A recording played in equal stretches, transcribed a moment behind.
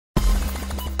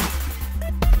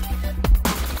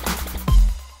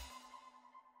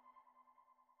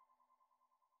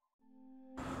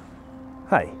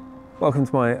Hey, welcome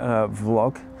to my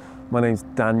vlog. My name's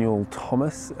Daniel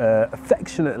Thomas,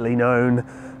 affectionately known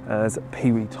as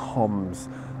Pee Wee Toms.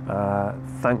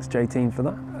 Thanks JT for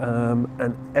that,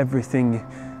 and everything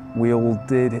we all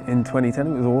did in 2010,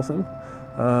 it was awesome.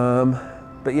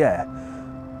 But yeah,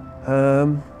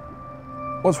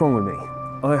 what's wrong with me?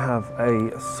 I have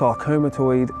a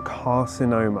sarcomatoid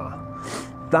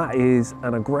carcinoma. That is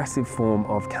an aggressive form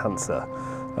of cancer.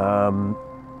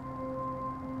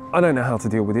 I don't know how to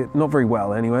deal with it, not very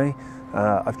well anyway.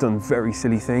 I've done very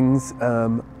silly things,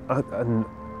 and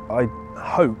I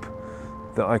hope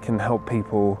that I can help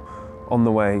people on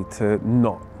the way to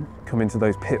not come into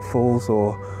those pitfalls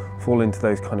or fall into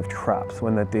those kind of traps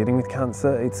when they're dealing with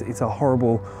cancer. It's a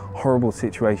horrible, horrible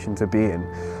situation to be in.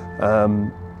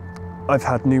 I've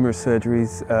had numerous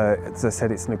surgeries. As I said,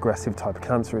 it's an aggressive type of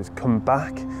cancer. It's come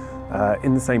back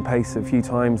in the same pace a few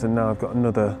times, and now I've got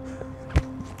another.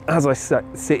 As I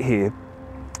sit here,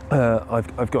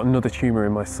 I've got another tumour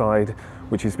in my side,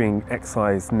 which is being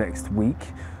excised next week,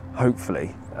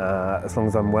 hopefully, as long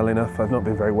as I'm well enough. I've not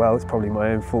been very well. It's probably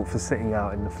my own fault for sitting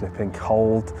out in the flipping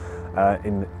cold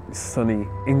in sunny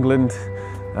England.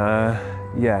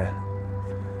 Yeah,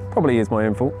 probably is my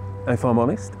own fault, if I'm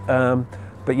honest.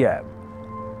 But yeah,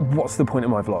 what's the point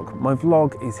of my vlog? My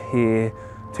vlog is here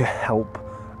to help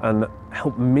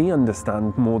me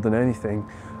understand more than anything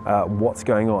what's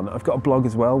going on. I've got a blog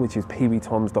as well, which is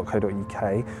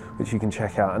pwtoms.co.uk, which you can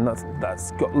check out, and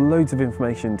that's got loads of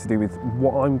information to do with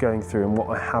what I'm going through and what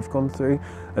I have gone through,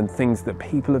 and things that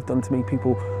people have done to me.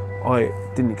 People I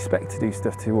didn't expect to do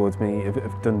stuff towards me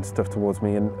have done stuff towards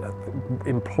me, and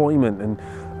employment and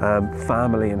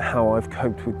family, and how I've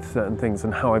coped with certain things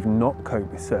and how I've not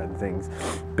coped with certain things,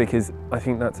 because I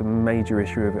think that's a major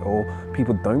issue of it all.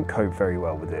 People don't cope very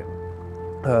well with it.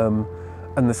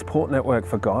 And the support network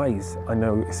for guys, I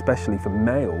know especially for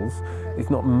males, is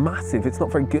not massive. It's not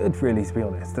very good, really, to be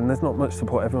honest. And there's not much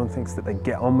support. Everyone thinks that they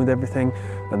get on with everything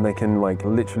and they can like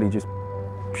literally just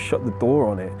shut the door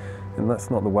on it, and that's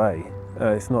not the way.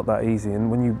 It's not that easy. And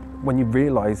when you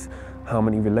realise how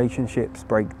many relationships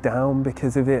break down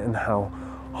because of it, and how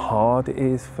hard it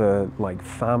is for like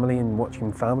family, and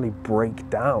watching family break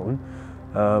down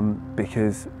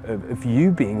because of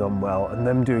you being unwell and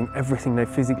them doing everything they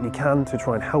physically can to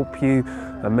try and help you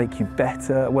and make you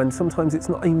better, when sometimes it's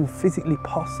not even physically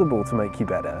possible to make you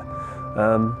better.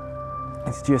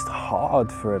 It's just hard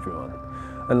for everyone.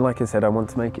 And like I said, I want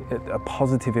to make it a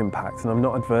positive impact, and I'm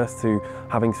not adverse to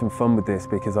having some fun with this,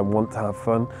 because I want to have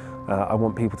fun. I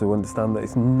want people to understand that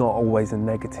it's not always a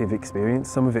negative experience.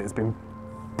 Some of it has been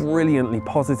brilliantly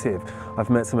positive. I've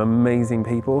met some amazing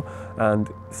people, and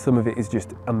some of it is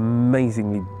just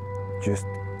amazingly just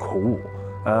cool.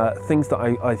 Things that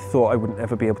I thought I wouldn't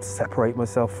ever be able to separate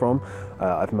myself from,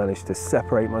 I've managed to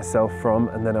separate myself from,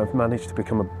 and then I've managed to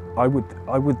become I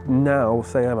would now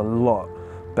say I'm a lot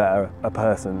better a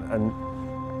person, and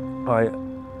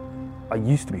I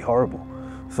used to be horrible.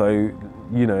 So,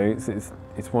 you know,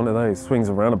 it's one of those swings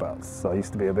and roundabouts. So I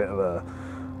used to be a bit of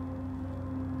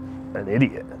an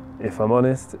idiot, if I'm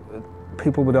honest.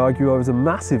 People would argue I was a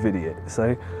massive idiot,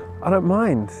 so I don't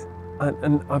mind.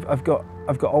 And I've got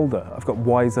older, I've got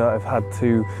wiser, I've had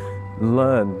to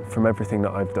learn from everything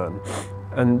that I've done.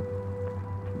 And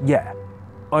yeah,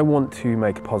 I want to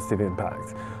make a positive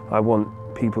impact. I want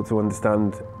people to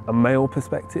understand a male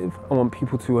perspective. I want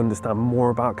people to understand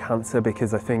more about cancer,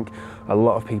 because I think a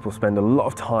lot of people spend a lot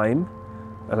of time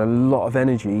and a lot of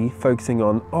energy focusing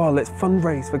on, oh, let's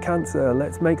fundraise for cancer,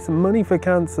 let's make some money for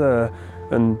cancer,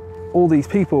 and all these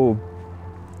people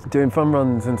doing fun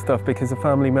runs and stuff because a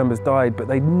family member's died, but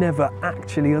they never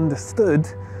actually understood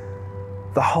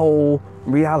the whole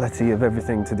reality of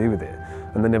everything to do with it.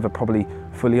 And they never probably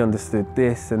fully understood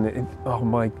this, and oh,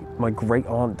 my great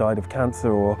aunt died of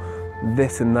cancer, or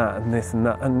this and that and this and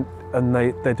that, and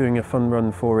they're doing a fun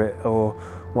run for it or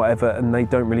whatever, and they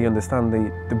don't really understand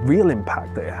the real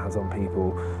impact that it has on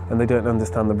people, and they don't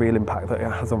understand the real impact that it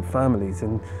has on families,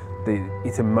 and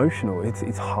it's emotional,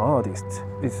 it's hard,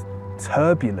 it's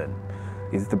turbulent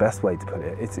is the best way to put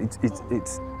it.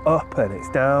 It's up and it's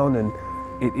down, and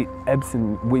it ebbs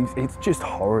and weaves. It's just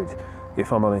horrid,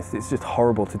 if I'm honest. It's just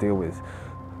horrible to deal with.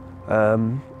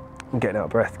 I'm getting out of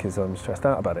breath because I'm stressed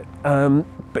out about it.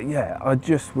 But yeah, I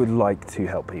just would like to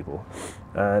help people.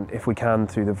 And if we can,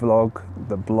 through the vlog,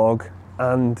 the blog,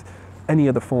 and any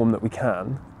other form that we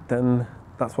can, then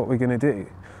that's what we're going to do.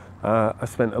 I've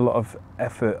spent a lot of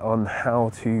effort on how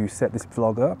to set this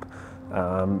vlog up,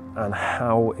 and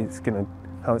how it's going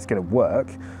to work.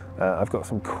 I've got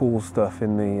some cool stuff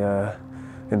in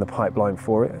the pipeline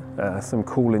for it, some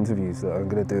cool interviews that I'm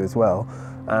going to do as well,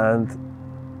 and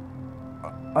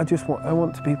I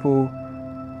want people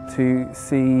to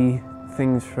see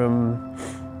things from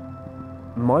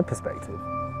my perspective,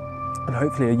 and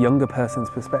hopefully a younger person's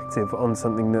perspective on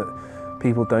something that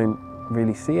people don't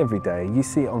really see every day. You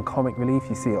see it on Comic Relief,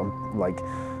 you see it on, like,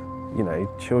 you know,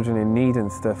 children in need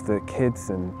and stuff, that kids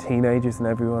and teenagers and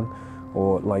everyone,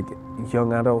 or like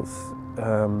young adults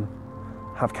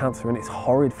have cancer, and it's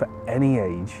horrid for any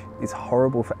age. It's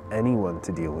horrible for anyone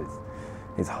to deal with.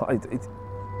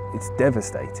 It's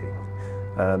devastating.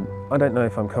 I don't know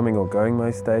if I'm coming or going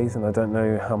most days, and I don't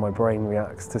know how my brain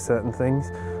reacts to certain things,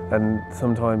 and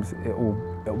sometimes it'll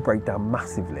break down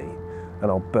massively and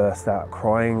I'll burst out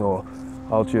crying, or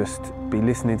I'll just be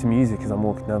listening to music as I'm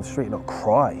walking down the street and I'll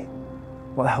cry.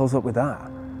 What the hell's up with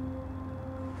that?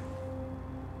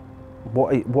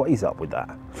 What is up with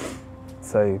that?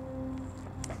 So,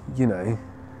 you know,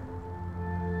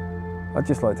 I'd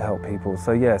just like to help people.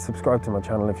 So yeah, subscribe to my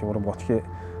channel if you want to watch it.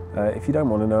 If you don't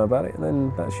want to know about it,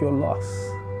 then that's your loss,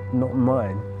 not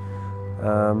mine.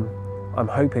 I'm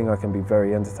hoping I can be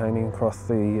very entertaining across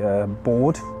the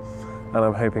board, and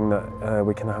I'm hoping that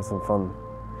we can have some fun.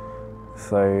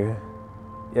 So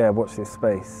yeah, watch this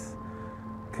space,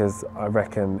 because I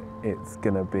reckon it's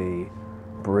gonna be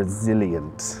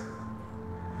Braziliant.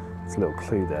 It's a little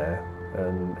clue there,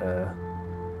 and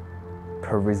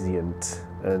Parisiant,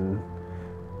 and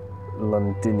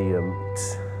Londiniant,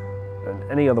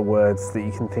 and any other words that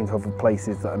you can think of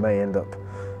places that I may end up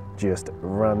just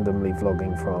randomly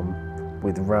vlogging from,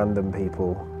 with random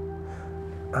people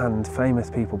and famous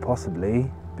people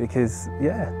possibly, because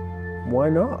yeah, why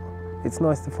not? It's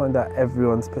nice to find out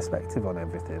everyone's perspective on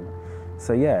everything.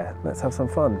 So yeah, let's have some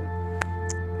fun.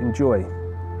 Enjoy.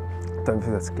 Don't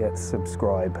forget to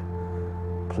subscribe,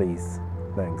 please.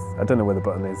 Thanks. I don't know where the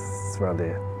button is. It's around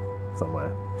here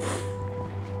somewhere.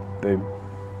 Boom.